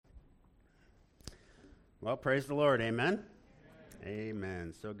Well, praise the Lord. Amen.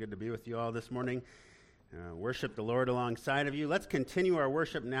 Amen. So good to be with you all this morning. Worship the Lord alongside of you. Let's continue our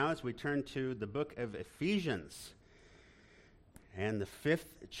worship now as we turn to the book of Ephesians and the 5th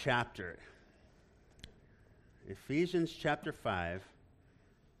chapter. Ephesians chapter 5.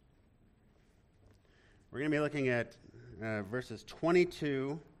 We're going to be looking at verses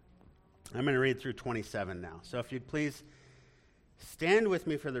 22. I'm going to read through 27 now. So if you'd please stand with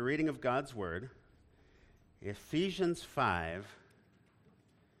me for the reading of God's word. Ephesians 5,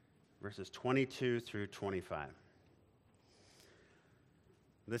 verses 22 through 25.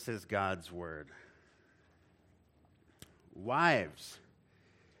 This is God's word. Wives,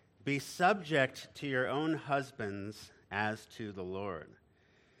 be subject to your own husbands as to the Lord.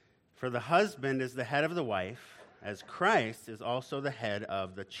 For the husband is the head of the wife, as Christ is also the head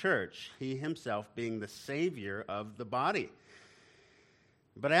of the church, he himself being the Savior of the body.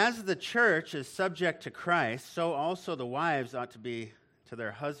 But as the church is subject to Christ, so also the wives ought to be to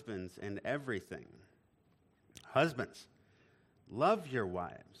their husbands in everything. Husbands, love your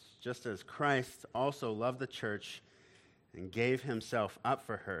wives, just as Christ also loved the church and gave himself up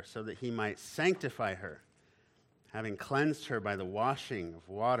for her, so that he might sanctify her, having cleansed her by the washing of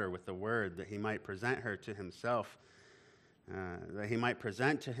water with the word, that he might present her to himself, that he might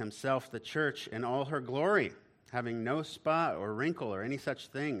present to himself the church in all her glory, having no spot or wrinkle or any such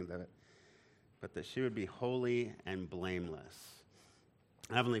thing, but that she would be holy and blameless.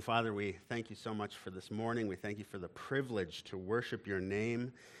 Heavenly Father, we thank you so much for this morning. We thank you for the privilege to worship your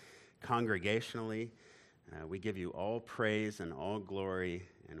name congregationally. We give you all praise and all glory,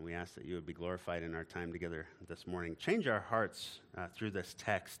 and we ask that you would be glorified in our time together this morning. Change our hearts through this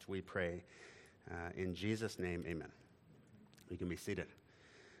text, we pray. In Jesus' name, amen. You can be seated.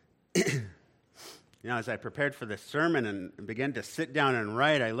 You know, as I prepared for this sermon and began to sit down and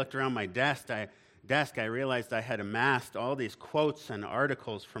write, I looked around my desk. I realized I had amassed all these quotes and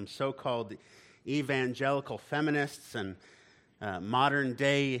articles from so-called evangelical feminists and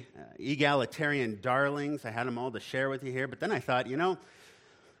modern-day egalitarian darlings. I had them all to share with you here. But then I thought, you know,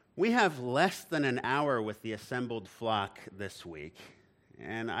 we have less than an hour with the assembled flock this week,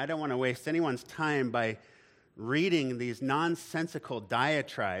 and I don't want to waste anyone's time by reading these nonsensical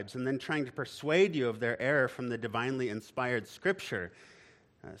diatribes and then trying to persuade you of their error from the divinely inspired Scripture.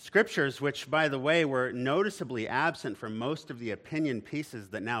 Scriptures which, by the way, were noticeably absent from most of the opinion pieces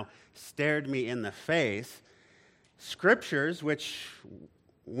that now stared me in the face. Scriptures which,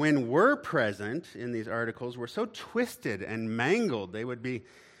 when were present in these articles, were so twisted and mangled they would be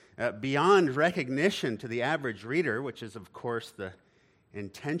beyond recognition to the average reader, which is, of course, the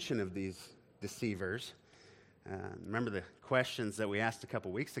intention of these deceivers. Remember the questions that we asked a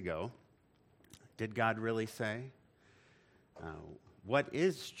couple weeks ago. Did God really say? What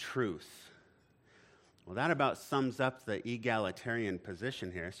is truth? Well, that about sums up the egalitarian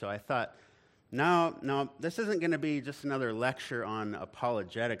position here. So I thought, no, this isn't going to be just another lecture on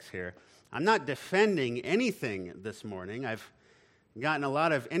apologetics here. I'm not defending anything this morning. I've gotten a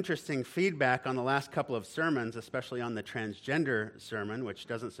lot of interesting feedback on the last couple of sermons, especially on the transgender sermon, which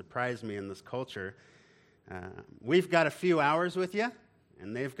doesn't surprise me in this culture. We've got a few hours with you,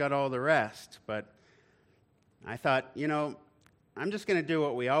 and they've got all the rest. But I thought, you know, I'm just going to do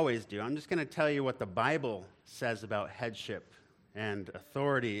what we always do. I'm just going to tell you what the Bible says about headship and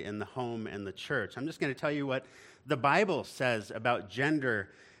authority in the home and the church. I'm just going to tell you what the Bible says about gender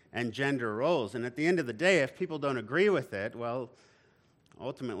and gender roles. And at the end of the day, if people don't agree with it, well,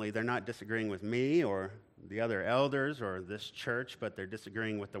 ultimately they're not disagreeing with me or the other elders or this church, but they're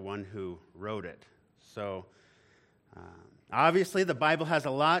disagreeing with the one who wrote it. So, obviously, the Bible has a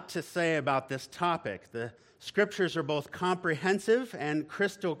lot to say about this topic. The Scriptures are both comprehensive and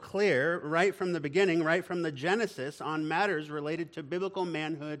crystal clear right from the beginning, right from the Genesis, on matters related to biblical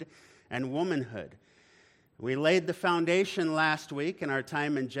manhood and womanhood. We laid the foundation last week in our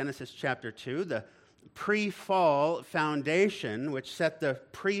time in Genesis chapter 2, the pre-fall foundation, which set the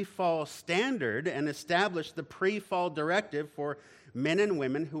pre-fall standard and established the pre-fall directive for men and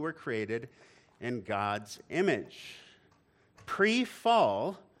women who were created in God's image.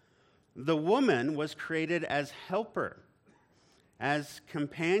 Pre-fall, the woman was created as helper, as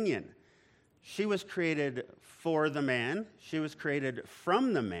companion. She was created for the man. She was created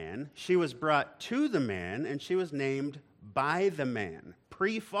from the man. She was brought to the man, and she was named by the man.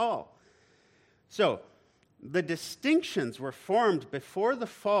 Pre-fall. So, the distinctions were formed before the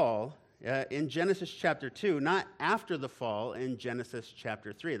fall in Genesis chapter 2, not after the fall in Genesis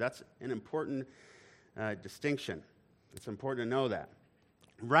chapter 3. That's an important distinction. It's important to know that.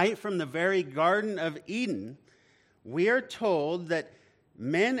 Right from the very Garden of Eden, we are told that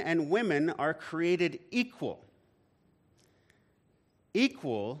Men and women are created equal.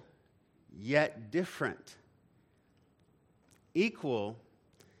 Equal, yet different. Equal,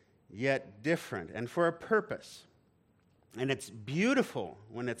 yet different, and for a purpose. And it's beautiful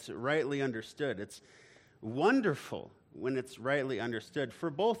when it's rightly understood. It's wonderful when it's rightly understood for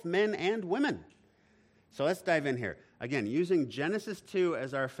both men and women. So let's dive in here. Again, using Genesis 2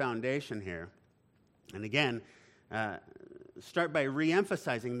 as our foundation here. And again, start by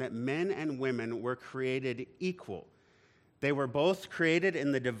re-emphasizing that men and women were created equal. They were both created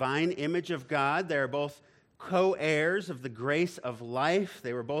in the divine image of God. They are both co-heirs of the grace of life.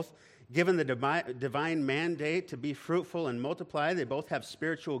 They were both given the divine mandate to be fruitful and multiply. They both have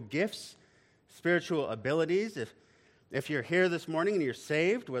spiritual gifts, spiritual abilities. If you're here this morning and you're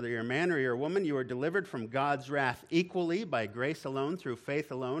saved, whether you're a man or you're a woman, you are delivered from God's wrath equally by grace alone, through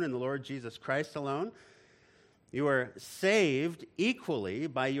faith alone, in the Lord Jesus Christ alone. You are saved equally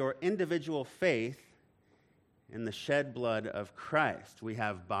by your individual faith in the shed blood of Christ. We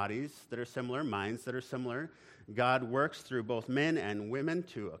have bodies that are similar, minds that are similar. God works through both men and women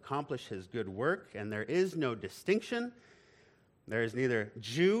to accomplish his good work, and there is no distinction. There is neither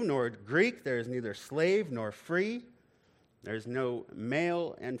Jew nor Greek. There is neither slave nor free. There is no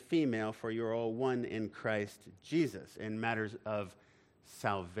male and female, for you are all one in Christ Jesus, in matters of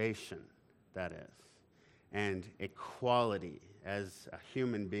salvation, that is, and equality as a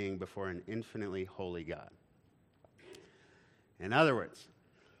human being before an infinitely holy God. In other words,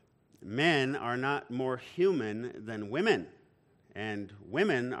 men are not more human than women, and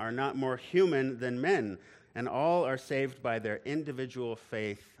women are not more human than men, and all are saved by their individual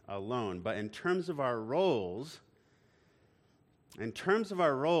faith alone. But in terms of our roles in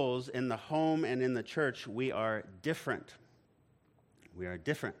the home and in the church, we are different. We are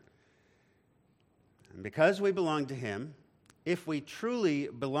different. And because we belong to him, if we truly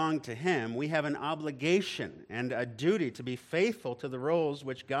belong to him, we have an obligation and a duty to be faithful to the roles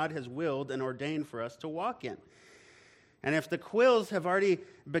which God has willed and ordained for us to walk in. And if the quills have already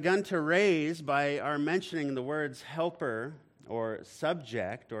begun to raise by our mentioning the words helper or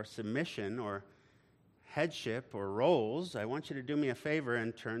subject or submission or headship or roles, I want you to do me a favor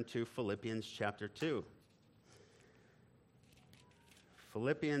and turn to Philippians chapter 2.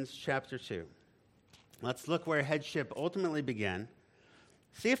 Philippians chapter 2. Let's look where headship ultimately began.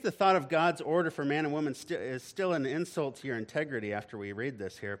 See if the thought of God's order for man and woman is still an insult to your integrity after we read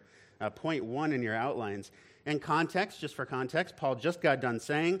this here. Point 1 in your outlines. In context, just for context, Paul just got done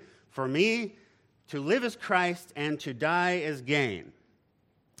saying, "For me, to live is Christ and to die is gain."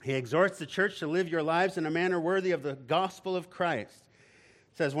 He exhorts the church to live your lives in a manner worthy of the gospel of Christ.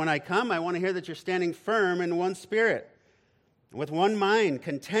 He says, "When I come, I want to hear that you're standing firm in one spirit, with one mind,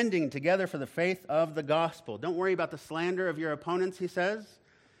 contending together for the faith of the gospel." Don't worry about the slander of your opponents, he says.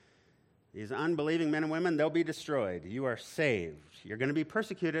 These unbelieving men and women, they'll be destroyed. You are saved. You're going to be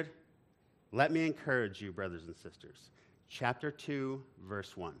persecuted. Let me encourage you, brothers and sisters. Chapter 2,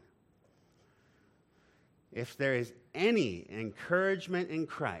 verse 1. If there is any encouragement in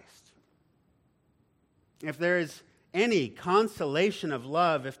Christ, if there is any consolation of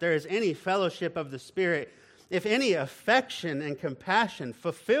love, if there is any fellowship of the Spirit, if any affection and compassion,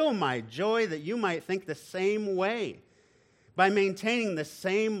 fulfill my joy that you might think the same way, by maintaining the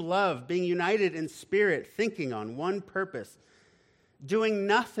same love, being united in spirit, thinking on one purpose, doing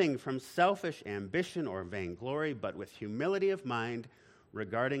nothing from selfish ambition or vainglory, but with humility of mind,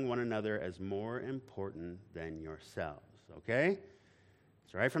 regarding one another as more important than yourselves. Okay?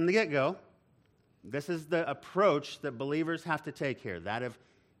 It's right from the get-go. This is the approach that believers have to take here, that of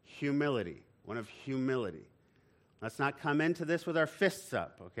humility, one of humility. Let's not come into this with our fists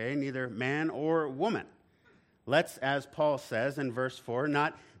up, okay? Neither man or woman. Let's, as Paul says in verse 4,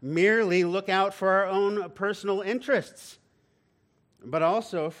 not merely look out for our own personal interests, but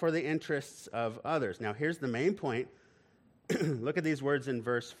also for the interests of others. Now, here's the main point. Look at these words in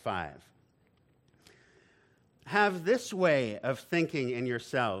verse 5. Have this way of thinking in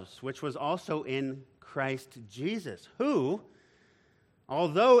yourselves, which was also in Christ Jesus, who,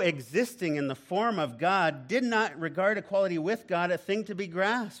 although existing in the form of God, did not regard equality with God a thing to be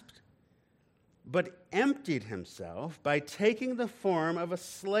grasped, but emptied himself by taking the form of a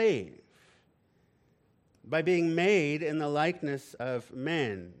slave, by being made in the likeness of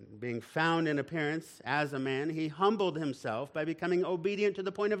men. Being found in appearance as a man, he humbled himself by becoming obedient to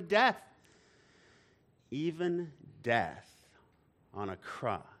the point of death, even death on a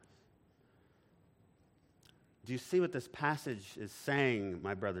cross. Do you see what this passage is saying,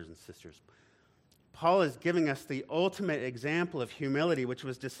 my brothers and sisters? Paul is giving us the ultimate example of humility, which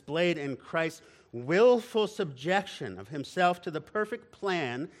was displayed in Christ's willful subjection of himself to the perfect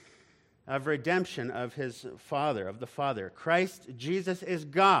plan of redemption of his Father, of the Father. Christ Jesus is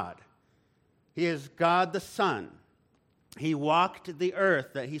God. He is God the Son. He walked the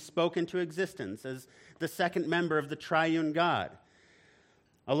earth that he spoke into existence as the second member of the triune God.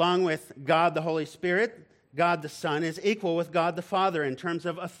 Along with God the Holy Spirit, God the Son is equal with God the Father in terms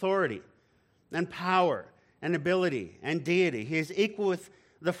of authority and power and ability and deity. He is equal with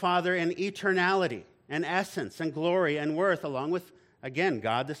the Father in eternality and essence and glory and worth, along with, again,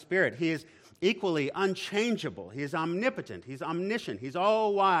 God the Spirit. He is equally unchangeable. He is omnipotent. He's omniscient. He's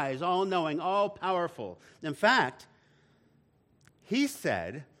all-wise, all-knowing, all-powerful. In fact, he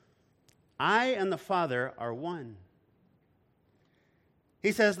said, I and the Father are one.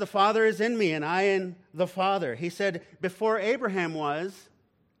 He says, the Father is in me and I in the Father. He said, before Abraham was,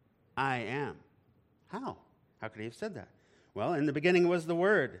 I am. How? How could he have said that? Well, in the beginning was the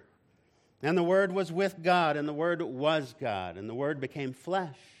Word. And the Word was with God, and the Word was God, and the Word became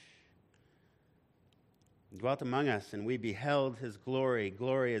flesh. He dwelt among us, and we beheld his glory.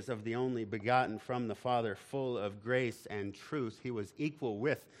 Glory as of the only begotten from the Father, full of grace and truth. He was equal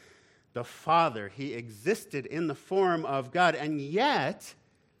with the Father. He existed in the form of God, and yet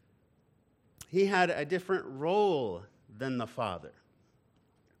he had a different role than the Father.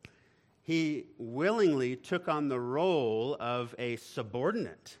 He willingly took on the role of a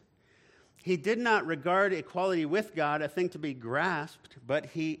subordinate. He did not regard equality with God a thing to be grasped, but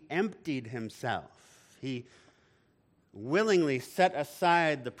he emptied himself. He willingly set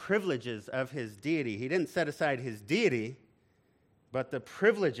aside the privileges of his deity. He didn't set aside his deity, but the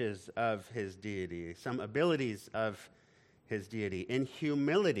privileges of his deity, some abilities of his deity. In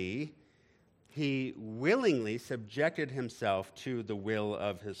humility, he willingly subjected himself to the will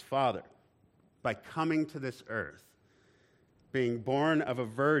of his Father by coming to this earth, being born of a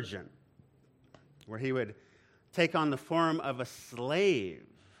virgin, where he would take on the form of a slave,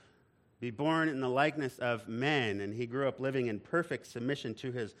 be born in the likeness of men, and he grew up living in perfect submission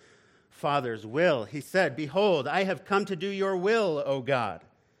to his Father's will. He said, behold, I have come to do your will, O God.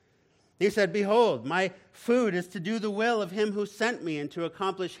 He said, behold, my food is to do the will of him who sent me and to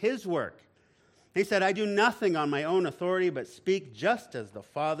accomplish his work. He said, I do nothing on my own authority, but speak just as the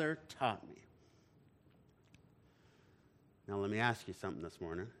Father taught me. Now let me ask you something this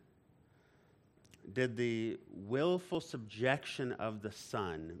morning. Did the willful subjection of the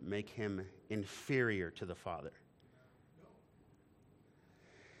Son make him inferior to the Father?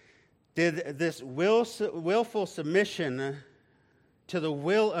 Did this willful submission to the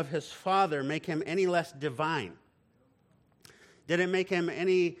will of his Father make him any less divine? Did it make him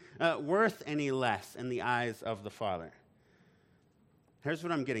any worth any less in the eyes of the Father? Here's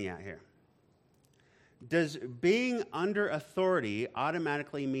what I'm getting at here. Does being under authority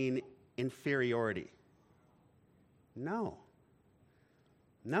automatically mean inferiority? No.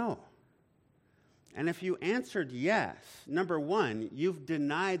 No. And if you answered yes, number one, you've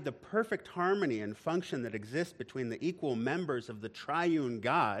denied the perfect harmony and function that exists between the equal members of the triune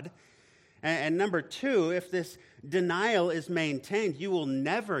God. And number two, if this denial is maintained, you will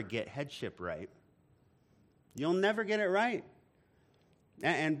never get headship right. You'll never get it right.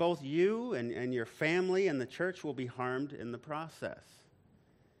 And both you and your family and the church will be harmed in the process.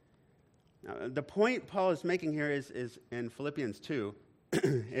 Now, the point Paul is making here is in Philippians 2,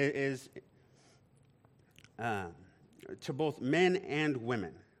 is to both men and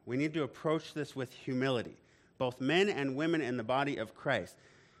women. We need to approach this with humility, both men and women in the body of Christ.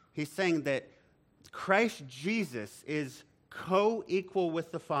 He's saying that Christ Jesus is co-equal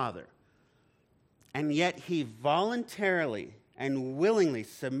with the Father, and yet he voluntarily and willingly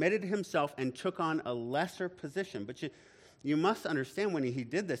submitted himself and took on a lesser position. But you must understand when he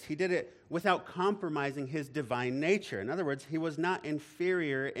did this, he did it without compromising his divine nature. In other words, he was not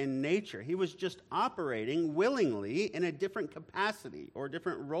inferior in nature. He was just operating willingly in a different capacity or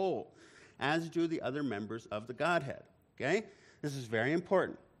different role, as do the other members of the Godhead. Okay? This is very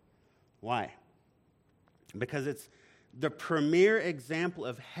important. Why? Because it's the premier example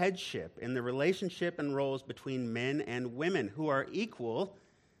of headship in the relationship and roles between men and women who are equal,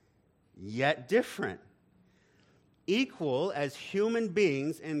 yet different. Equal as human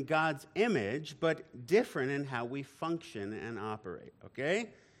beings in God's image, but different in how we function and operate,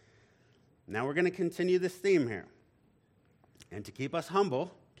 okay? Now we're going to continue this theme here. And to keep us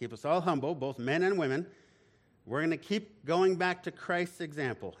humble, keep us all humble, both men and women, we're going to keep going back to Christ's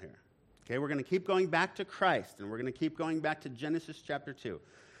example here. Okay, we're going to keep going back to Christ, and we're going to keep going back to Genesis chapter 2.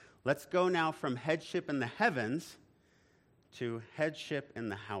 Let's go now from headship in the heavens to headship in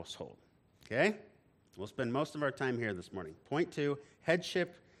the household. Okay? We'll spend most of our time here this morning. Point 2,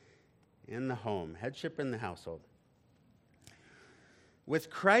 headship in the home, headship in the household. With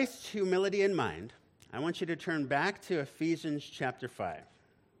Christ's humility in mind, I want you to turn back to Ephesians chapter 5.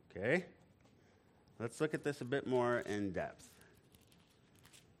 Okay? Let's look at this a bit more in depth.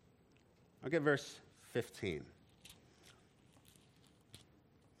 Look at verse 15.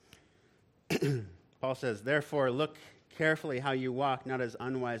 Paul says, "Therefore, look carefully how you walk, not as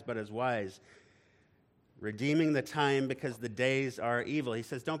unwise, but as wise, redeeming the time because the days are evil." He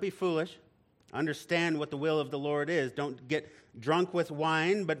says, don't be foolish. Understand what the will of the Lord is. Don't get drunk with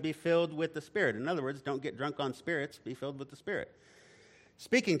wine, but be filled with the Spirit. In other words, don't get drunk on spirits, be filled with the Spirit.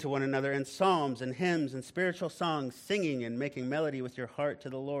 Speaking to one another in psalms and hymns and spiritual songs, singing and making melody with your heart to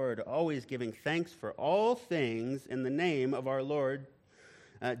the Lord, always giving thanks for all things in the name of our Lord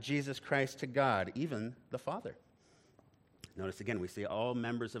Jesus Christ to God, even the Father. Notice again, we see all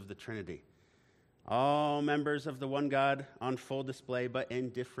members of the Trinity, all members of the one God on full display, but in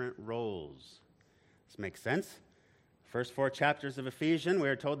different roles. This makes sense. First 4 chapters of Ephesians, we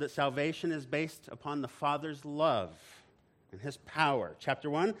are told that salvation is based upon the Father's love and his power. Chapter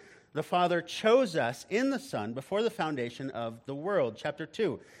 1, the Father chose us in the Son before the foundation of the world. Chapter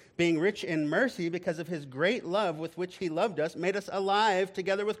 2, being rich in mercy because of his great love with which he loved us, made us alive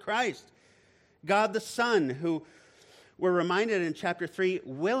together with Christ. God the Son, who we're reminded in chapter 3,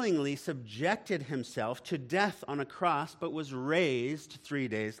 willingly subjected himself to death on a cross, but was raised 3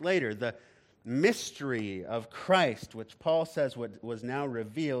 days later. The mystery of Christ, which Paul says was now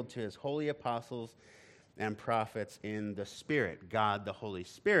revealed to his holy apostles and prophets in the Spirit. God, the Holy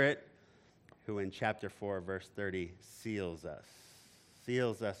Spirit, who in chapter 4, verse 30, seals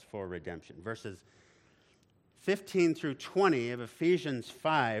us for redemption. Verses 15 through 20 of Ephesians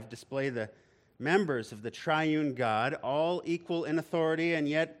 5 display the members of the triune God, all equal in authority and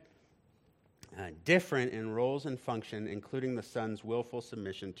yet different in roles and function, including the Son's willful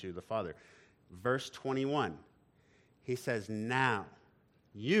submission to the Father. Verse 21, he says, "Now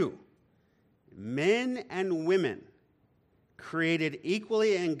you, men and women, created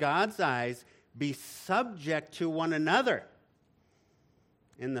equally in God's eyes, be subject to one another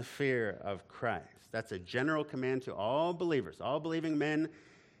in the fear of Christ." That's a general command to all believers, all believing men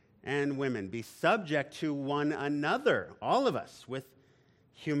and women. Be subject to one another, all of us, with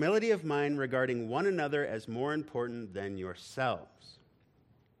humility of mind regarding one another as more important than yourselves.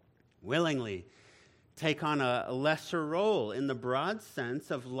 Willingly take on a lesser role in the broad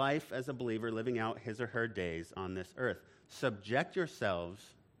sense of life as a believer living out his or her days on this earth. Subject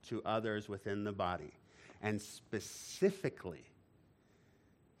yourselves to others within the body. And specifically,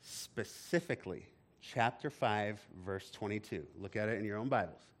 chapter 5, verse 22. Look at it in your own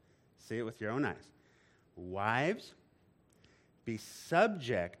Bibles. See it with your own eyes. Wives, be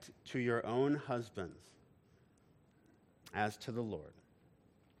subject to your own husbands as to the Lord.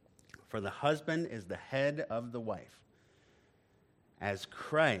 For the husband is the head of the wife, as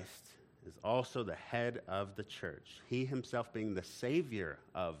Christ is also the head of the church, he himself being the Savior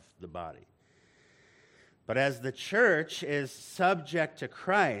of the body. But as the church is subject to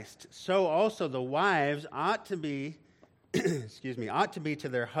Christ, so also the wives ought to be to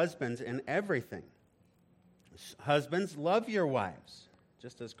their husbands in everything. Husbands, love your wives,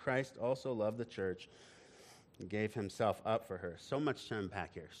 just as Christ also loved the church and gave himself up for her. So much to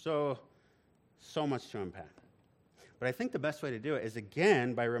unpack here. So much to unpack. But I think the best way to do it is,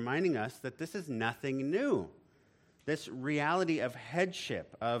 again, by reminding us that this is nothing new. This reality of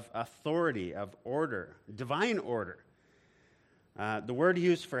headship, of authority, of order, divine order. The word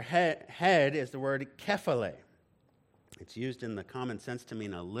used for head is the word kephale. It's used in the common sense to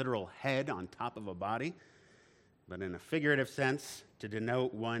mean a literal head on top of a body, but in a figurative sense to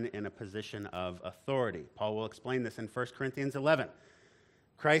denote one in a position of authority. Paul will explain this in 1 Corinthians 11.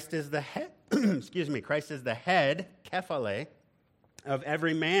 Christ is the head, Christ is the head, kephale, of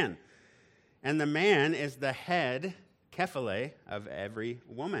every man. And the man is the head, kephale, of every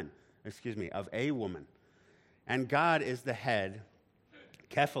woman. Of a woman. And God is the head,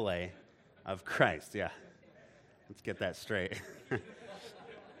 kephale, of Christ. Yeah. Let's get that straight.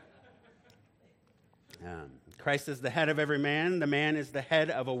 Christ is the head of every man. The man is the head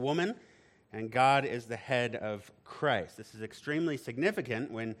of a woman. And God is the head of Christ. This is extremely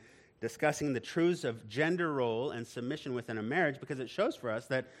significant when discussing the truths of gender role and submission within a marriage, because it shows for us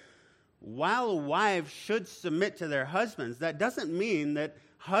that while wives should submit to their husbands, that doesn't mean that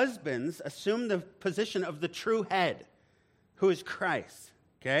husbands assume the position of the true head, who is Christ.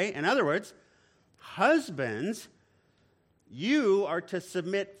 Okay? In other words, husbands, you are to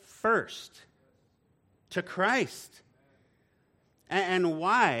submit first to Christ. And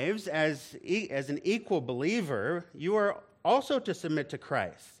wives, as an equal believer, you are also to submit to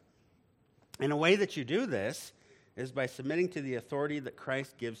Christ. And a way that you do this is by submitting to the authority that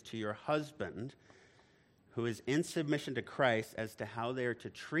Christ gives to your husband, who is in submission to Christ as to how they are to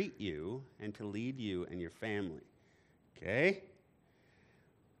treat you and to lead you and your family. Okay?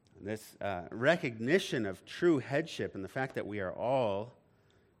 This recognition of true headship and the fact that we are all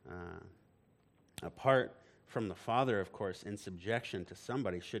apart from the Father, of course, in subjection to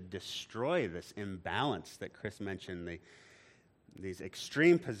somebody, should destroy this imbalance that Chris mentioned, these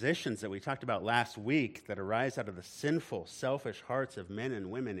extreme positions that we talked about last week that arise out of the sinful, selfish hearts of men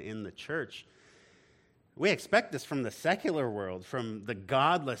and women in the church. We expect this from the secular world, from the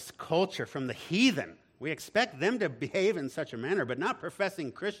godless culture, from the heathen. We expect them to behave in such a manner, but not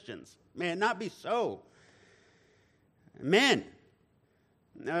professing Christians. May it not be so. Men,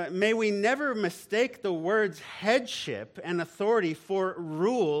 may we never mistake the words headship and authority for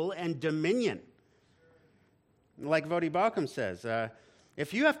rule and dominion. Like Vodi Bakum says,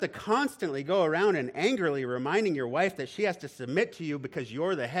 if you have to constantly go around and angrily reminding your wife that she has to submit to you because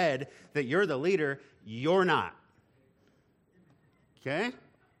you're the head, that you're the leader, you're not. Okay?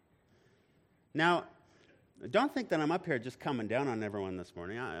 Now, don't think that I'm up here just coming down on everyone this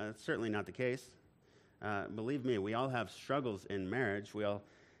morning. That's certainly not the case. Believe me, we all have struggles in marriage. We all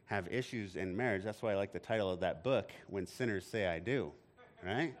have issues in marriage. That's why I like the title of that book, When Sinners Say I Do,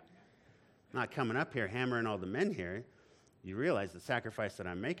 right? I'm not coming up here hammering all the men here. You realize the sacrifice that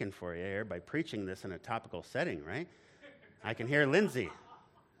I'm making for you here by preaching this in a topical setting, right? I can hear Lindsay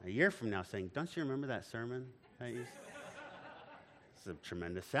a year from now saying, don't you remember that sermon? It's a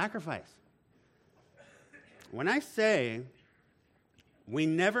tremendous sacrifice. When I say we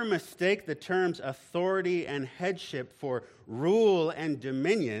never mistake the terms authority and headship for rule and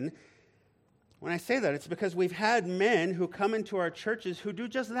dominion, when I say that, it's because we've had men who come into our churches who do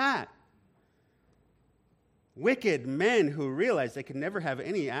just that. Wicked men who realize they can never have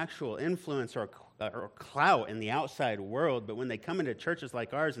any actual influence or clout in the outside world, but when they come into churches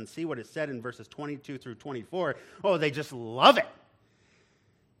like ours and see what is said in verses 22 through 24, oh, they just love it.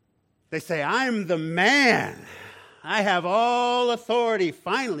 They say, I'm the man. I have all authority.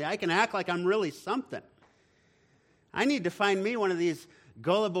 Finally, I can act like I'm really something. I need to find me one of these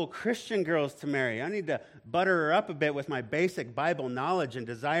gullible Christian girls to marry. I need to butter her up a bit with my basic Bible knowledge and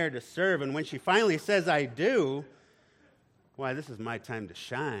desire to serve. And when she finally says I do, why, this is my time to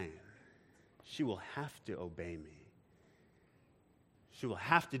shine. She will have to obey me. She will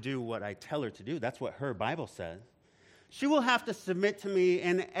have to do what I tell her to do. That's what her Bible says. She will have to submit to me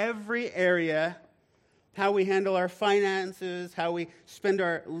in every area, how we handle our finances, how we spend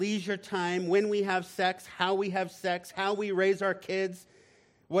our leisure time, when we have sex, how we raise our kids,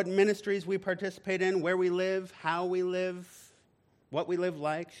 what ministries we participate in, where we live, how we live, what we live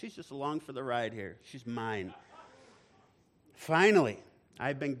like. She's just along for the ride here. She's mine. Finally,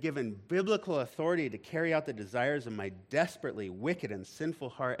 I've been given biblical authority to carry out the desires of my desperately wicked and sinful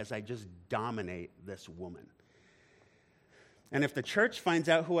heart as I just dominate this woman. And if the church finds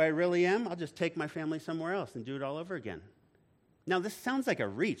out who I really am, I'll just take my family somewhere else and do it all over again. Now, this sounds like a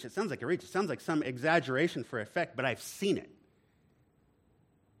reach. It sounds like some exaggeration for effect, but I've seen it.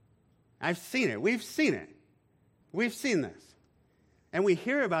 I've seen it. We've seen it. We've seen this. And we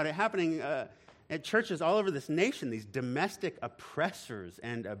hear about it happening at churches all over this nation, these domestic oppressors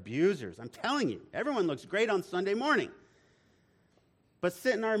and abusers. I'm telling you, everyone looks great on Sunday morning. But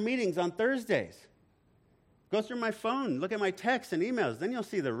sit in our meetings on Thursdays. Go through my phone, look at my texts and emails, then you'll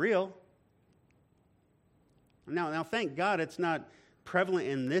see the real. Now, thank God it's not prevalent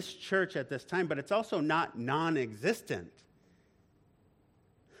in this church at this time, but it's also not non-existent.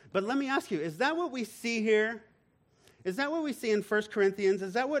 But let me ask you, is that what we see here? Is that what we see in 1 Corinthians?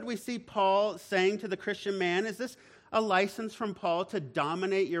 Is that what we see Paul saying to the Christian man? Is this a license from Paul to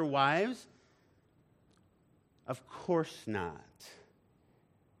dominate your wives? Of course not.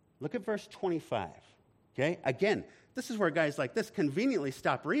 Look at verse 25. Okay? Again, this is where guys like this conveniently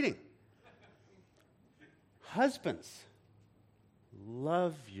stop reading. Husbands,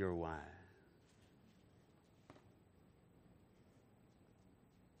 love your wives.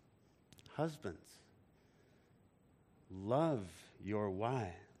 Husbands, love your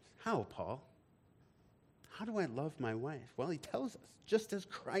wives. How, Paul? How do I love my wife? Well, he tells us, just as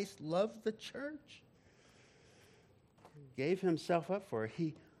Christ loved the church, gave himself up for her.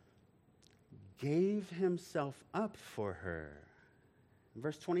 He gave himself up for her. In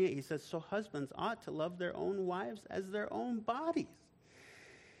verse 28, he says, so husbands ought to love their own wives as their own bodies.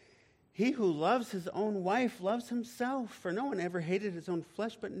 He who loves his own wife loves himself, for no one ever hated his own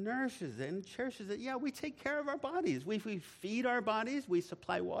flesh, but nourishes it and cherishes it. Yeah, we take care of our bodies. We feed our bodies. We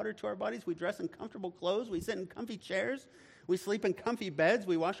supply water to our bodies. We dress in comfortable clothes. We sit in comfy chairs. We sleep in comfy beds.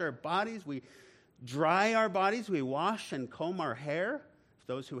 We wash our bodies. We dry our bodies. We wash and comb our hair,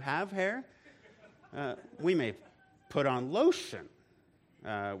 those who have hair. We may put on lotion.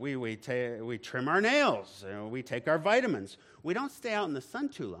 We trim our nails. We take our vitamins. We don't stay out in the sun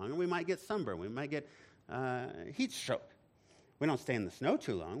too long, and we might get sunburn. We might get heat stroke. We don't stay in the snow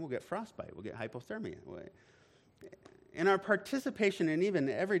too long. We'll get frostbite. We'll get hypothermia. In our participation in even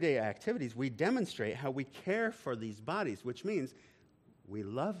everyday activities, we demonstrate how we care for these bodies, which means we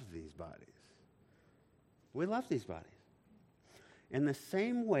love these bodies. We love these bodies. In the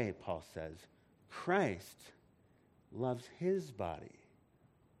same way, Paul says, Christ loves his body,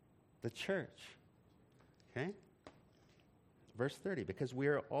 the church. Okay? Verse 30, because we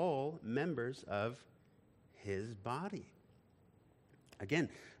are all members of his body. Again,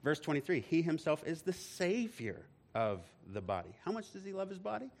 verse 23, he himself is the Savior of the body. How much does he love his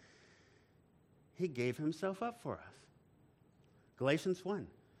body? He gave himself up for us. Galatians 1,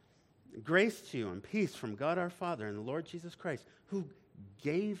 grace to you and peace from God our Father and the Lord Jesus Christ, who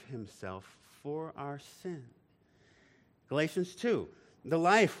gave himself for our sin. Galatians 2, the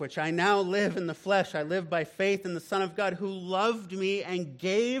life which I now live in the flesh, I live by faith in the Son of God who loved me and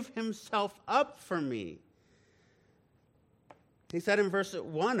gave himself up for me. He said in verse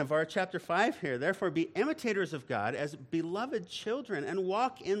 1 of our chapter 5 here, therefore be imitators of God as beloved children and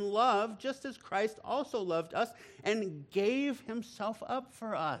walk in love just as Christ also loved us and gave himself up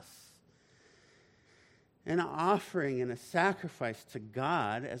for us. An offering and a sacrifice to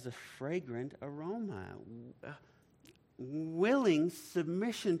God as a fragrant aroma. Willing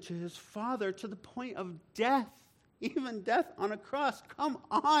submission to his Father to the point of death, even death on a cross. Come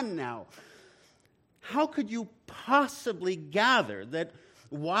on now. How could you possibly gather that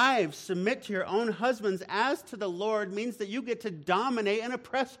wives submit to your own husbands as to the Lord means that you get to dominate and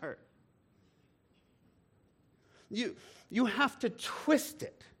oppress her? You have to twist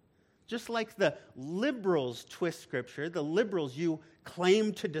it. Just like the liberals twist Scripture, the liberals you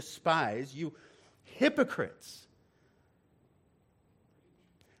claim to despise, you hypocrites.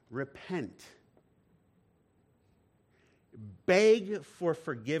 Repent. Beg for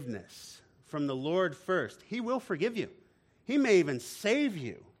forgiveness from the Lord first. He will forgive you. He may even save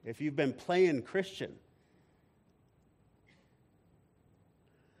you if you've been playing Christian.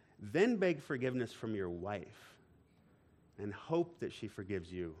 Then beg forgiveness from your wife and hope that she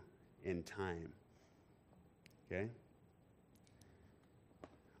forgives you in time. Okay?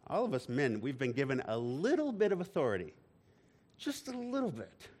 All of us men, we've been given a little bit of authority. Just a little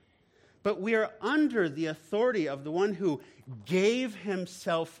bit. But we are under the authority of the one who gave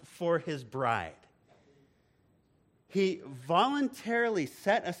himself for his bride. He voluntarily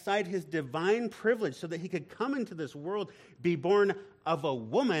set aside his divine privilege so that he could come into this world, be born of a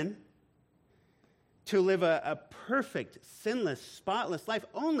woman, to live a perfect, sinless, spotless life,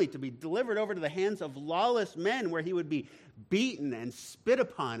 only to be delivered over to the hands of lawless men where he would be beaten and spit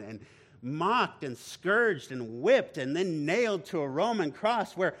upon and mocked and scourged and whipped and then nailed to a Roman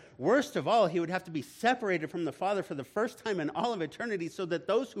cross where, worst of all, he would have to be separated from the Father for the first time in all of eternity so that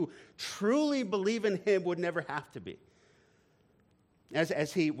those who truly believe in him would never have to be.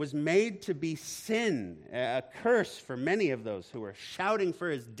 As he was made to be sin, a curse for many of those who were shouting for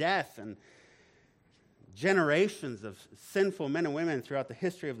his death, and generations of sinful men and women throughout the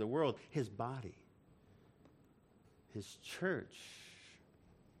history of the world, his body, his church.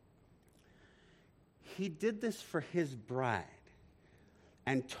 He did this for his bride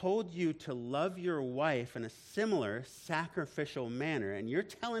and told you to love your wife in a similar sacrificial manner. And you're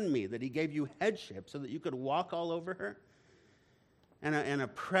telling me that he gave you headship so that you could walk all over her? And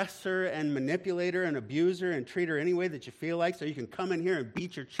oppress her and manipulate her and abuse her and treat her any way that you feel like so you can come in here and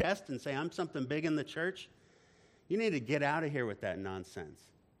beat your chest and say, I'm something big in the church? You need to get out of here with that nonsense.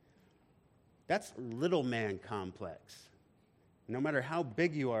 That's little man complex. No matter how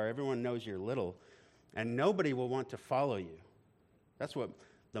big you are, everyone knows you're little, and nobody will want to follow you. That's what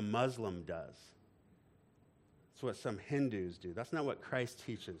the Muslim does. That's what some Hindus do. That's not what Christ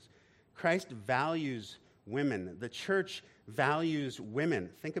teaches. Christ values women. The church values women.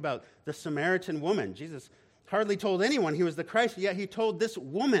 Think about the Samaritan woman. Jesus hardly told anyone he was the Christ, yet he told this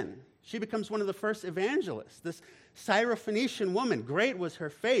woman. She becomes one of the first evangelists. This Syrophoenician woman, great was her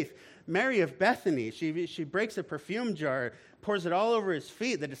faith. Mary of Bethany, she breaks a perfume jar, pours it all over his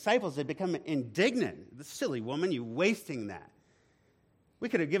feet. The disciples had become indignant. The silly woman, you wasting that. We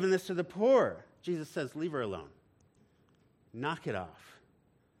could have given this to the poor. Jesus says, leave her alone. Knock it off.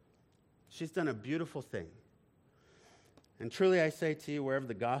 She's done a beautiful thing. And truly I say to you, wherever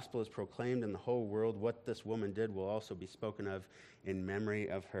the gospel is proclaimed in the whole world, what this woman did will also be spoken of in memory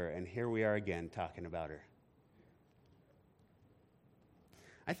of her. And here we are again talking about her.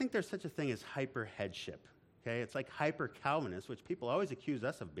 I think there's such a thing as hyper-headship. Okay? It's like hyper-Calvinist, which people always accuse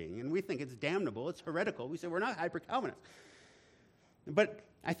us of being, and we think it's damnable, it's heretical. We say we're not hyper-Calvinist. But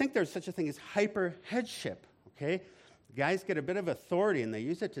I think there's such a thing as hyper-headship. Okay? Guys get a bit of authority, and they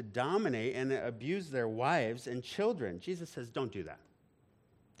use it to dominate and abuse their wives and children. Jesus says, don't do that.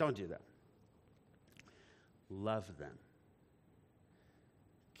 Don't do that. Love them.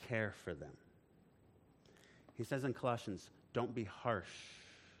 Care for them. He says in Colossians, don't be harsh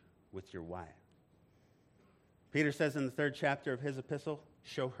with your wife. Peter says in the 3rd chapter of his epistle,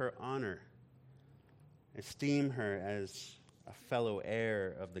 show her honor. Esteem her as a fellow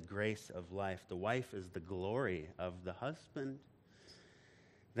heir of the grace of life. The wife is the glory of the husband.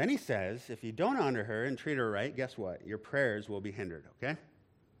 Then he says, if you don't honor her and treat her right, guess what? Your prayers will be hindered, okay?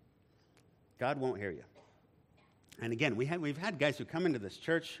 God won't hear you. And again, we've had guys who come into this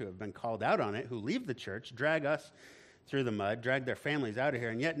church who have been called out on it, who leave the church, drag us through the mud, drag their families out of here,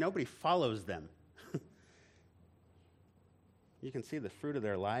 and yet nobody follows them. You can see the fruit of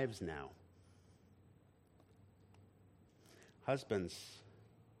their lives now. Husbands,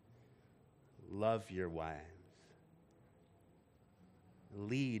 love your wives.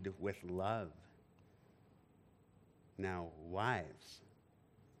 Lead with love. Now, wives,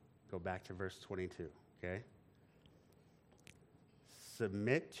 go back to verse 22, okay?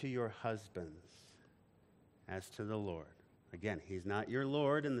 Submit to your husbands as to the Lord. Again, he's not your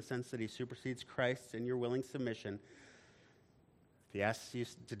Lord in the sense that he supersedes Christ in your willing submission. If he asks you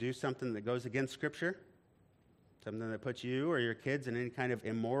to do something that goes against Scripture, something that puts you or your kids in any kind of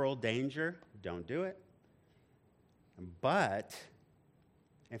immoral danger, don't do it. But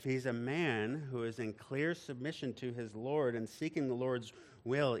if he's a man who is in clear submission to his Lord and seeking the Lord's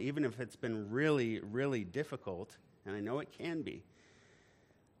will, even if it's been really, really difficult, and I know it can be,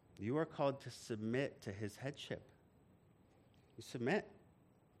 you are called to submit to his headship. You submit.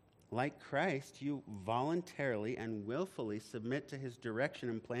 Like Christ, you voluntarily and willfully submit to his direction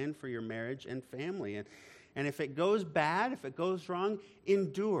and plan for your marriage and family. And if it goes bad, if it goes wrong,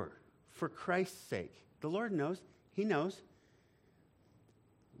 endure for Christ's sake. The Lord knows. He knows.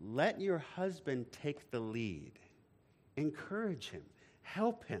 Let your husband take the lead. Encourage him.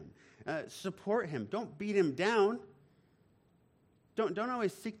 Help him. Support him. Don't beat him down. Don't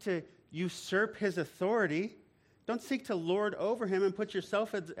always seek to usurp his authority. Don't seek to lord over him and put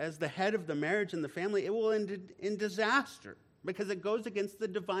yourself as the head of the marriage and the family. It will end in disaster because it goes against the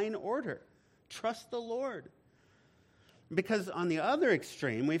divine order. Trust the Lord. Because on the other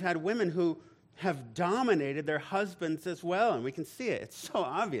extreme, we've had women who have dominated their husbands as well, and we can see it. It's so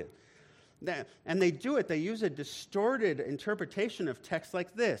obvious. And they do it. They use a distorted interpretation of texts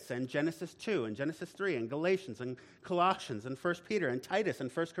like this, and Genesis 2, and Genesis 3, and Galatians, and Colossians, and 1 Peter, and Titus,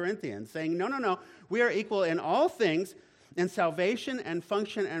 and 1 Corinthians, saying, no, we are equal in all things, in salvation and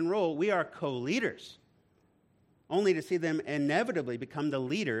function and role. We are co-leaders, only to see them inevitably become the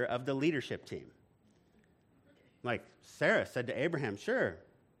leader of the leadership team. Like Sarah said to Abraham, sure,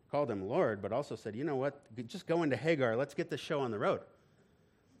 called him Lord, but also said, you know what, just go into Hagar, let's get this show on the road.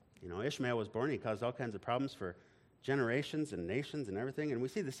 You know, Ishmael was born, he caused all kinds of problems for generations and nations and everything, and we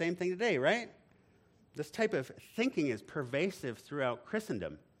see the same thing today, right? This type of thinking is pervasive throughout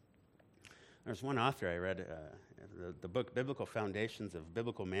Christendom. There's one author I read, the book Biblical Foundations of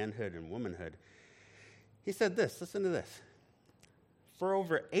Biblical Manhood and Womanhood. He said this, listen to this. For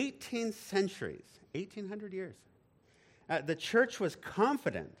over 18 centuries, 1,800 years, the church was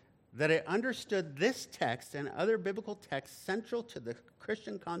confident that it understood this text and other biblical texts central to the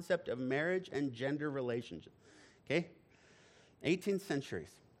Christian concept of marriage and gender relationship. Okay? 18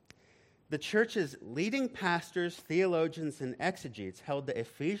 centuries. The church's leading pastors, theologians, and exegetes held that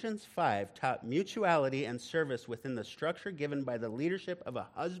Ephesians 5 taught mutuality and service within the structure given by the leadership of a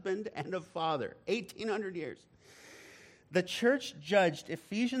husband and a father. 1,800 years. The church judged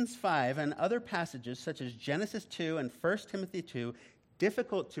Ephesians 5 and other passages such as Genesis 2 and 1 Timothy 2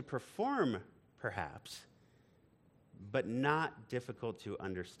 difficult to perform, perhaps, but not difficult to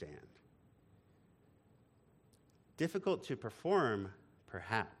understand. Difficult to perform,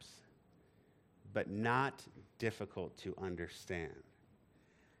 perhaps, but not difficult to understand.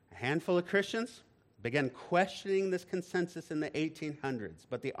 A handful of Christians began questioning this consensus in the 1800s,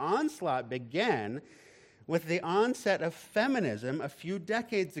 but the onslaught began with the onset of feminism a few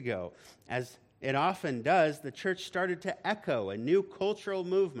decades ago. As it often does, the church started to echo a new cultural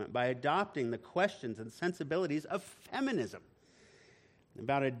movement by adopting the questions and sensibilities of feminism.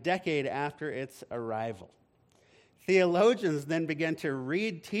 about a decade after its arrival. Theologians then began to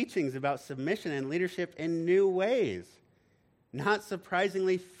read teachings about submission and leadership in new ways. Not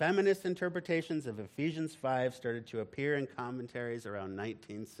surprisingly, feminist interpretations of Ephesians 5 started to appear in commentaries around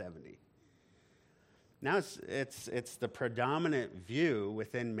 1970. Now it's the predominant view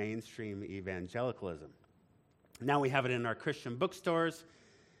within mainstream evangelicalism. Now we have it in our Christian bookstores,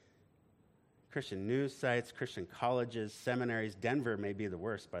 Christian news sites, Christian colleges, seminaries. Denver may be the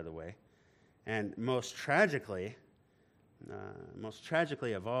worst, by the way. And most tragically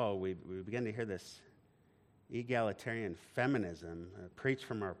of all, we begin to hear this egalitarian feminism preached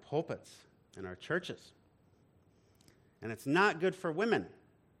from our pulpits and our churches. And it's not good for women.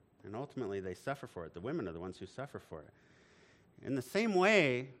 And ultimately, they suffer for it. The women are the ones who suffer for it. In the same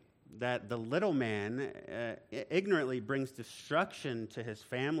way that the little man ignorantly brings destruction to his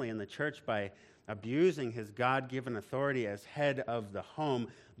family and the church by abusing his God-given authority as head of the home,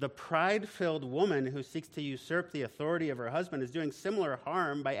 the pride-filled woman who seeks to usurp the authority of her husband is doing similar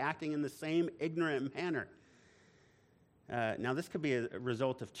harm by acting in the same ignorant manner. Now, this could be a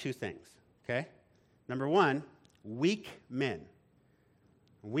result of two things, okay? Number one, weak men.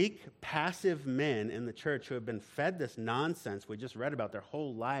 Weak, passive men in the church who have been fed this nonsense we just read about their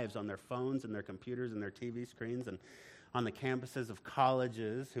whole lives on their phones and their computers and their TV screens and on the campuses of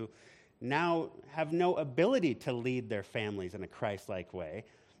colleges, who now have no ability to lead their families in a Christ-like way,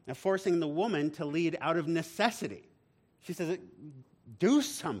 and forcing the woman to lead out of necessity. She says, do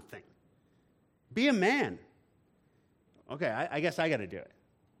something. Be a man. Okay, I guess I got to do it.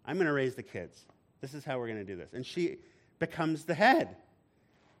 I'm going to raise the kids. This is how we're going to do this. And she becomes the head.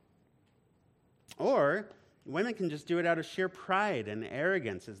 Or women can just do it out of sheer pride and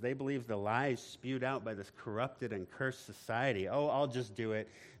arrogance as they believe the lies spewed out by this corrupted and cursed society. Oh, I'll just do it.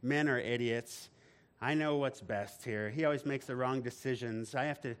 Men are idiots. I know what's best here. He always makes the wrong decisions. I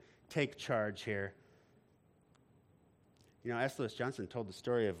have to take charge here. You know, S. Lewis Johnson told the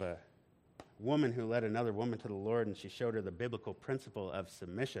story of a woman who led another woman to the Lord, and she showed her the biblical principle of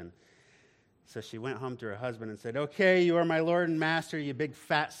submission. So she went home to her husband and said, okay, you are my Lord and Master, you big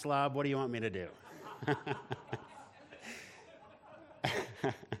fat slob. What do you want me to do? But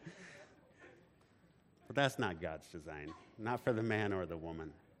that's not God's design, not for the man or the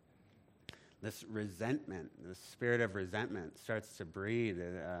woman. This resentment, this spirit of resentment starts to breed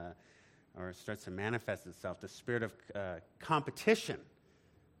or starts to manifest itself. The spirit of competition,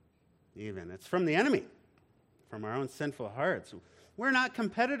 even. It's from the enemy, from our own sinful hearts. We're not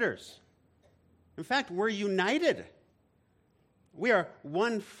competitors. In fact, we're united. We are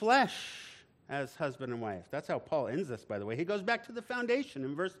one flesh as husband and wife. That's how Paul ends this, by the way. He goes back to the foundation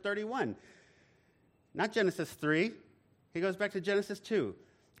in verse 31. Not Genesis 3. He goes back to Genesis 2.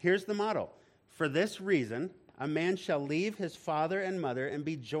 Here's the model. For this reason, a man shall leave his father and mother and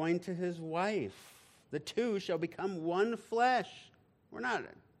be joined to his wife. The two shall become one flesh. We're not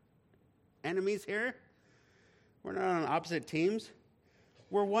enemies here. We're not on opposite teams.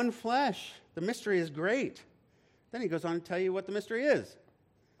 We're one flesh. The mystery is great. Then he goes on to tell you what the mystery is.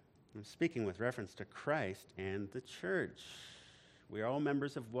 I'm speaking with reference to Christ and the church. We are all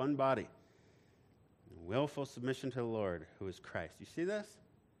members of one body. Willful submission to the Lord, who is Christ. You see this?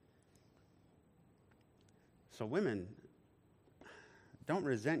 So women, don't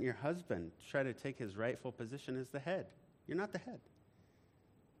resent your husband. Try to take his rightful position as the head. You're not the head.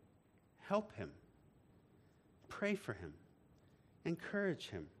 Help him. Pray for him. Encourage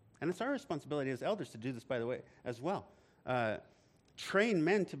him. And it's our responsibility as elders to do this, by the way, as well. Train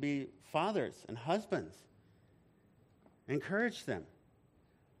men to be fathers and husbands. Encourage them.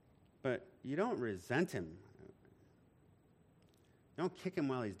 But you don't resent him. Don't kick him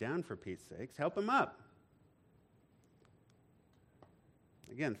while he's down, for Pete's sakes. Help him up.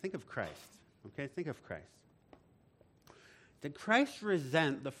 Again, think of Christ. Okay, think of Christ. Did Christ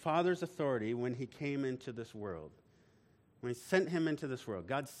resent the Father's authority when he came into this world? When he sent him into this world,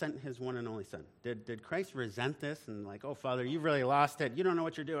 God sent his one and only Son. Did Christ resent this and like, oh, Father, you've really lost it. You don't know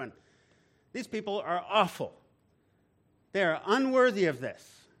what you're doing. These people are awful. They are unworthy of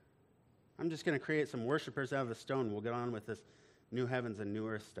this. I'm just going to create some worshipers out of the stone. We'll get on with this new heavens and new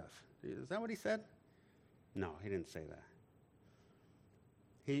earth stuff. Is that what he said? No, he didn't say that.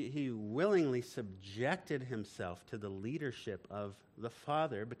 He willingly subjected himself to the leadership of the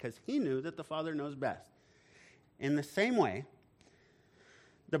Father because he knew that the Father knows best. In the same way,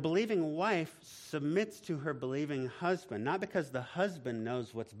 the believing wife submits to her believing husband, not because the husband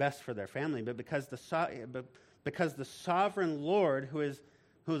knows what's best for their family, but because the sovereign Lord,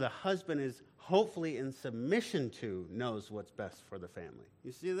 who the husband is hopefully in submission to, knows what's best for the family.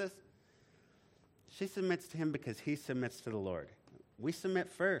 You see this? She submits to him because he submits to the Lord. We submit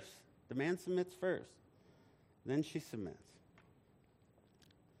first. The man submits first. Then she submits.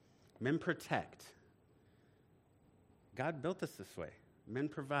 Men protect. God built us this way. Men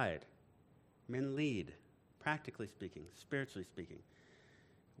provide. Men lead, practically speaking, spiritually speaking.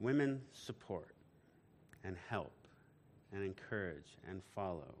 Women support and help and encourage and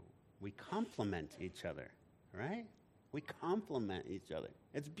follow. We complement each other, right? We complement each other.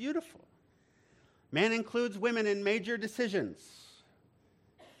 It's beautiful. Man includes women in major decisions.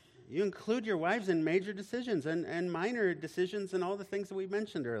 You include your wives in major decisions and minor decisions and all the things that we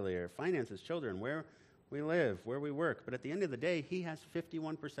mentioned earlier. Finances, children, where we live, where we work. But at the end of the day, he has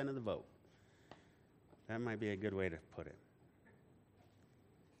 51% of the vote. That might be a good way to put it.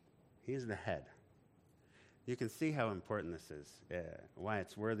 He's the head. You can see how important this is, why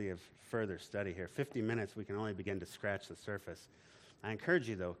it's worthy of further study here. 50 minutes, we can only begin to scratch the surface. I encourage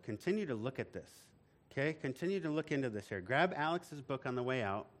you, though, continue to look at this. Okay? Continue to look into this here. Grab Alex's book on the way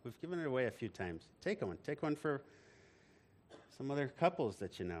out. We've given it away a few times. Take one. Take one for some other couples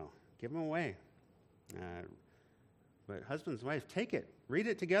that you know. Give them away. But husbands, wives, take it. Read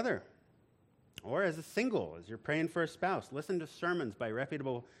it together. Or as a single, as you're praying for a spouse, listen to sermons by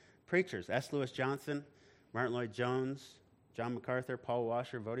reputable preachers. S. Lewis Johnson, Martin Lloyd-Jones, John MacArthur, Paul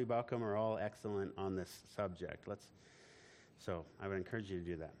Washer, Voddie Baucham are all excellent on this subject. So I would encourage you to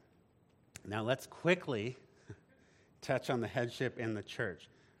do that. Now let's quickly touch on the headship in the church.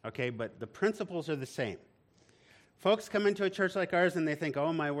 Okay, but the principles are the same. Folks come into a church like ours and they think,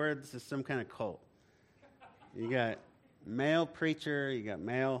 oh my word, this is some kind of cult. You got male preacher, you got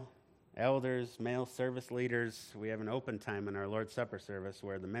male elders, male service leaders. We have an open time in our Lord's Supper service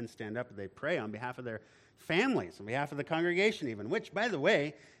where the men stand up and they pray on behalf of their families, on behalf of the congregation even, which, by the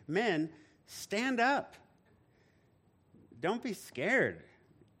way, men, stand up. Don't be scared.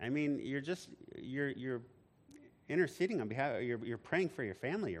 I mean, you're interceding on behalf, you're praying for your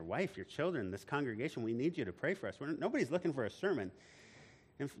family, your wife, your children, this congregation. We need you to pray for us. Nobody's looking for a sermon.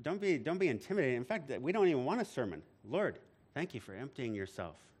 And don't be intimidated. In fact, we don't even want a sermon. Lord, thank you for emptying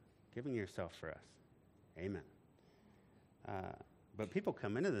yourself, giving yourself for us. Amen. But people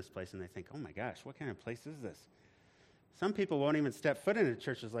come into this place and they think, oh my gosh, what kind of place is this? Some people won't even step foot into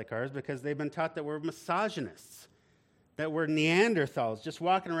churches like ours because they've been taught that we're misogynists, that we're Neanderthals, just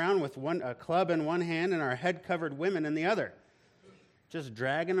walking around with a club in one hand and our head-covered women in the other, just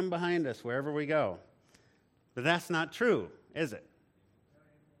dragging them behind us wherever we go. But that's not true, is it?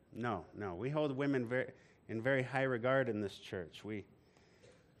 No. We hold women in very high regard in this church. We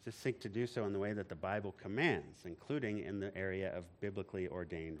just seek to do so in the way that the Bible commands, including in the area of biblically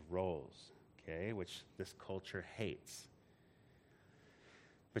ordained roles, okay, which this culture hates.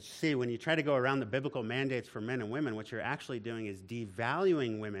 But you see, when you try to go around the biblical mandates for men and women, what you're actually doing is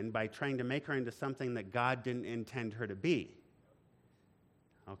devaluing women by trying to make her into something that God didn't intend her to be.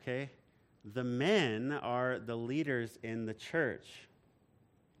 Okay? The men are the leaders in the church.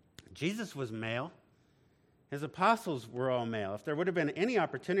 Jesus was male. His apostles were all male. If there would have been any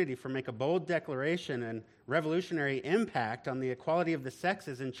opportunity for make a bold declaration and revolutionary impact on the equality of the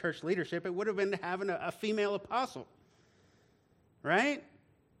sexes in church leadership, it would have been having a female apostle, right?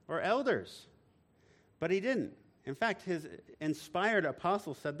 Or elders. But he didn't. In fact, his inspired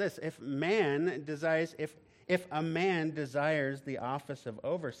apostle said this: if a man desires the office of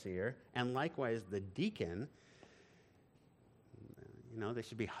overseer, and likewise the deacon, they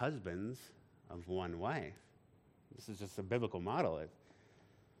should be husbands of one wife. This is just a biblical model.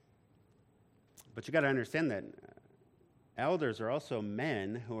 But you got to understand that elders are also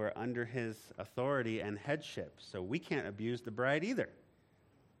men who are under his authority and headship. So we can't abuse the bride either.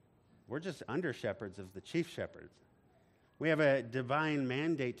 We're just under shepherds of the chief shepherds. We have a divine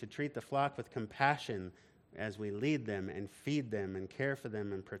mandate to treat the flock with compassion as we lead them and feed them and care for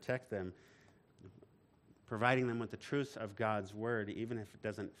them and protect them, providing them with the truths of God's word, even if it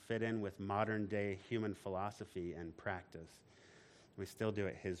doesn't fit in with modern-day human philosophy and practice. We still do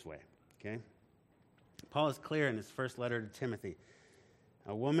it his way, okay? Paul is clear in his first letter to Timothy.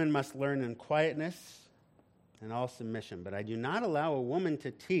 A woman must learn in quietness and all submission, but I do not allow a woman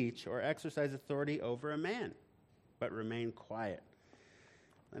to teach or exercise authority over a man, but remain quiet.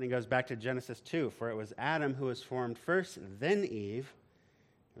 Then he goes back to Genesis 2, for it was Adam who was formed first, then Eve.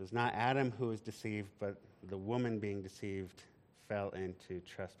 It was not Adam who was deceived, but the woman being deceived fell into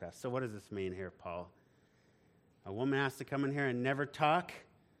trespass. So what does this mean here, Paul? A woman has to come in here and never talk?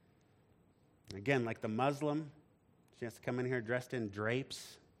 Again, like the Muslim, she has to come in here dressed in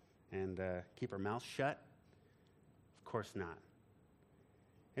drapes and keep her mouth shut? Of course not.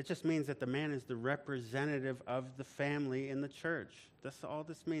 It just means that the man is the representative of the family in the church. That's all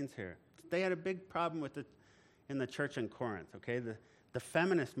this means here. They had a big problem with it in the church in Corinth, okay? The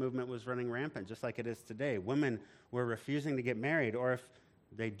feminist movement was running rampant, just like it is today. Women were refusing to get married, or if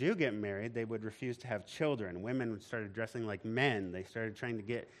they do get married, they would refuse to have children. Women started dressing like men. They started trying to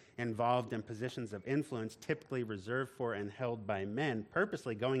get involved in positions of influence, typically reserved for and held by men,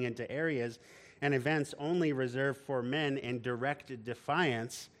 purposely going into areas and events only reserved for men in direct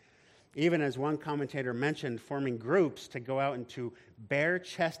defiance, even as one commentator mentioned, forming groups to go out into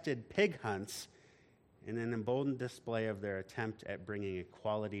bare-chested pig hunts in an emboldened display of their attempt at bringing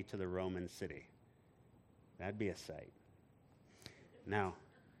equality to the Roman city. That'd be a sight. Now,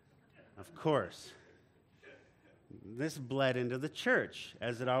 of course, this bled into the church,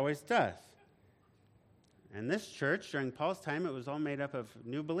 as it always does. And this church, during Paul's time, it was all made up of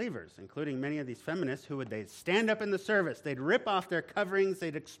new believers, including many of these feminists who they'd stand up in the service, they'd rip off their coverings,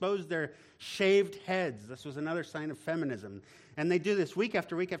 they'd expose their shaved heads. This was another sign of feminism. And they'd do this week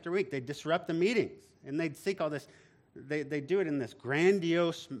after week after week. They'd disrupt the meetings, and they'd seek all this. They'd do it in this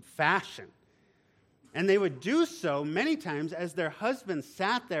grandiose fashion. And they would do so many times as their husbands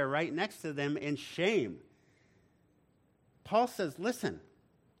sat there right next to them in shame. Paul says, listen,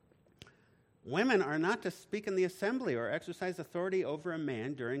 women are not to speak in the assembly or exercise authority over a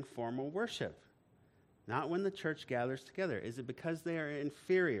man during formal worship. Not when the church gathers together. Is it because they are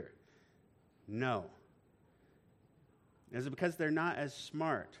inferior? No. Is it because they're not as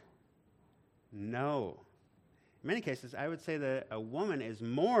smart? No. In many cases, I would say that a woman is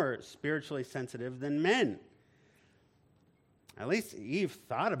more spiritually sensitive than men. At least Eve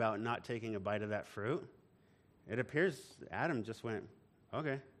thought about not taking a bite of that fruit. It appears Adam just went,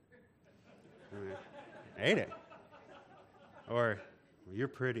 okay. Ate it. Or, well, you're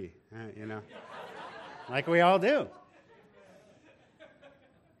pretty, like we all do.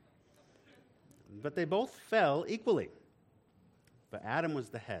 But they both fell equally. But Adam was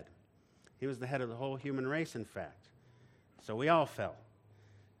the head. He was the head of the whole human race, in fact. So we all fell.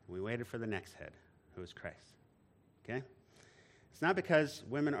 We waited for the next head, who is Christ. Okay? It's not because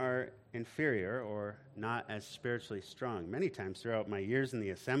women are inferior or not as spiritually strong. Many times throughout my years in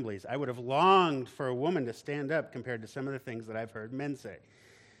the assemblies, I would have longed for a woman to stand up compared to some of the things that I've heard men say.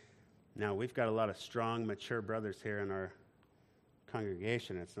 Now, we've got a lot of strong, mature brothers here in our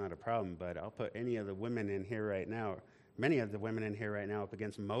congregation. It's not a problem, but I'll put any of the women in here right now, many of the women in here right now, up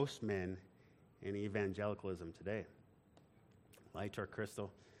against most men in evangelicalism today. Lightor,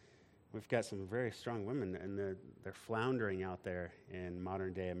 Crystal, we've got some very strong women, and they're floundering out there in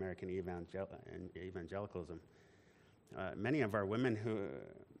modern-day American evangelicalism. Many of our women who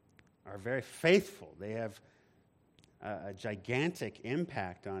are very faithful, they have a gigantic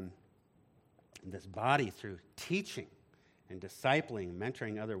impact on this body through teaching and discipling,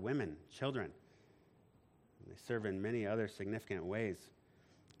 mentoring other women, children. They serve in many other significant ways.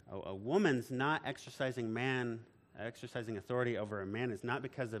 A woman's not exercising authority over a man is not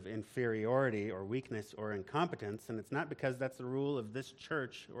because of inferiority or weakness or incompetence, and it's not because that's the rule of this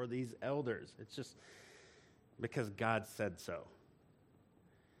church or these elders. It's just because God said so.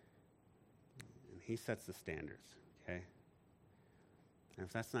 And he sets the standards, okay? And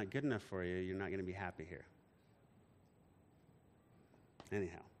if that's not good enough for you, you're not going to be happy here.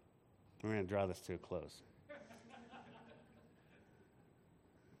 Anyhow, we're going to draw this to a close.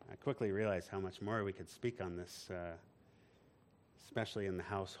 I quickly realized how much more we could speak on this, especially in the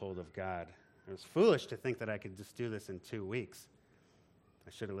household of God. It was foolish to think that I could just do this in 2 weeks.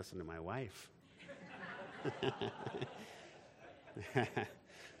 I should have listened to my wife.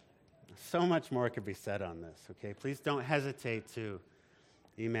 So much more could be said on this, okay? Please don't hesitate to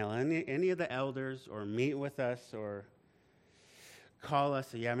email any of the elders or meet with us or call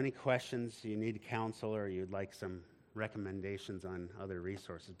us if you have any questions, you need counsel, or you'd like some recommendations on other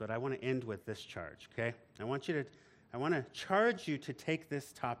resources. But I want to end with this charge, okay? I want to charge you to take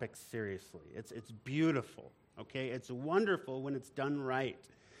this topic seriously. It's beautiful, okay? It's wonderful when it's done right.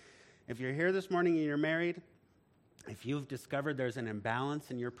 If you're here this morning and you're married, if you've discovered there's an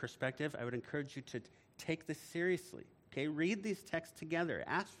imbalance in your perspective, I would encourage you to take this seriously, okay? Read these texts together.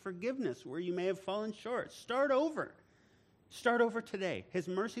 Ask forgiveness where you may have fallen short. Start over. Start over today. His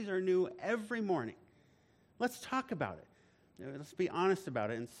mercies are new every morning. Let's talk about it. Let's be honest about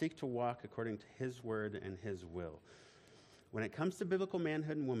it and seek to walk according to his word and his will. When it comes to biblical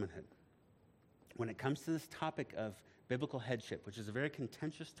manhood and womanhood, when it comes to this topic of biblical headship, which is a very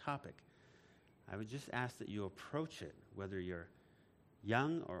contentious topic, I would just ask that you approach it, whether you're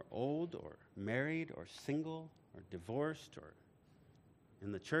young or old or married or single or divorced or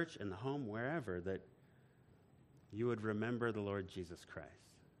in the church, in the home, wherever, that you would remember the Lord Jesus Christ.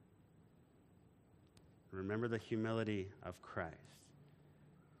 Remember the humility of Christ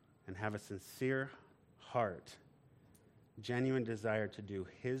and have a sincere heart, genuine desire to do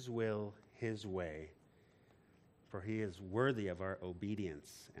his will, his way, for he is worthy of our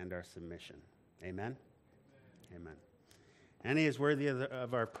obedience and our submission. Amen? Amen. And he is worthy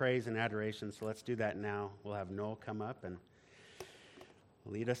of our praise and adoration, so let's do that now. We'll have Noel come up and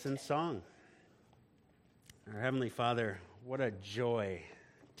lead us in song. Our Heavenly Father, what a joy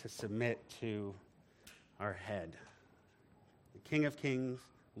to submit to our head, the King of Kings,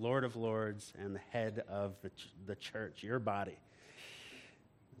 Lord of Lords, and the head of the church, your body.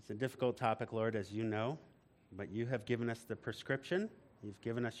 It's a difficult topic, Lord, as you know, but you have given us the prescription. You've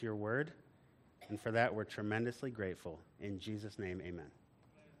given us your word, and for that we're tremendously grateful. In Jesus' name, amen.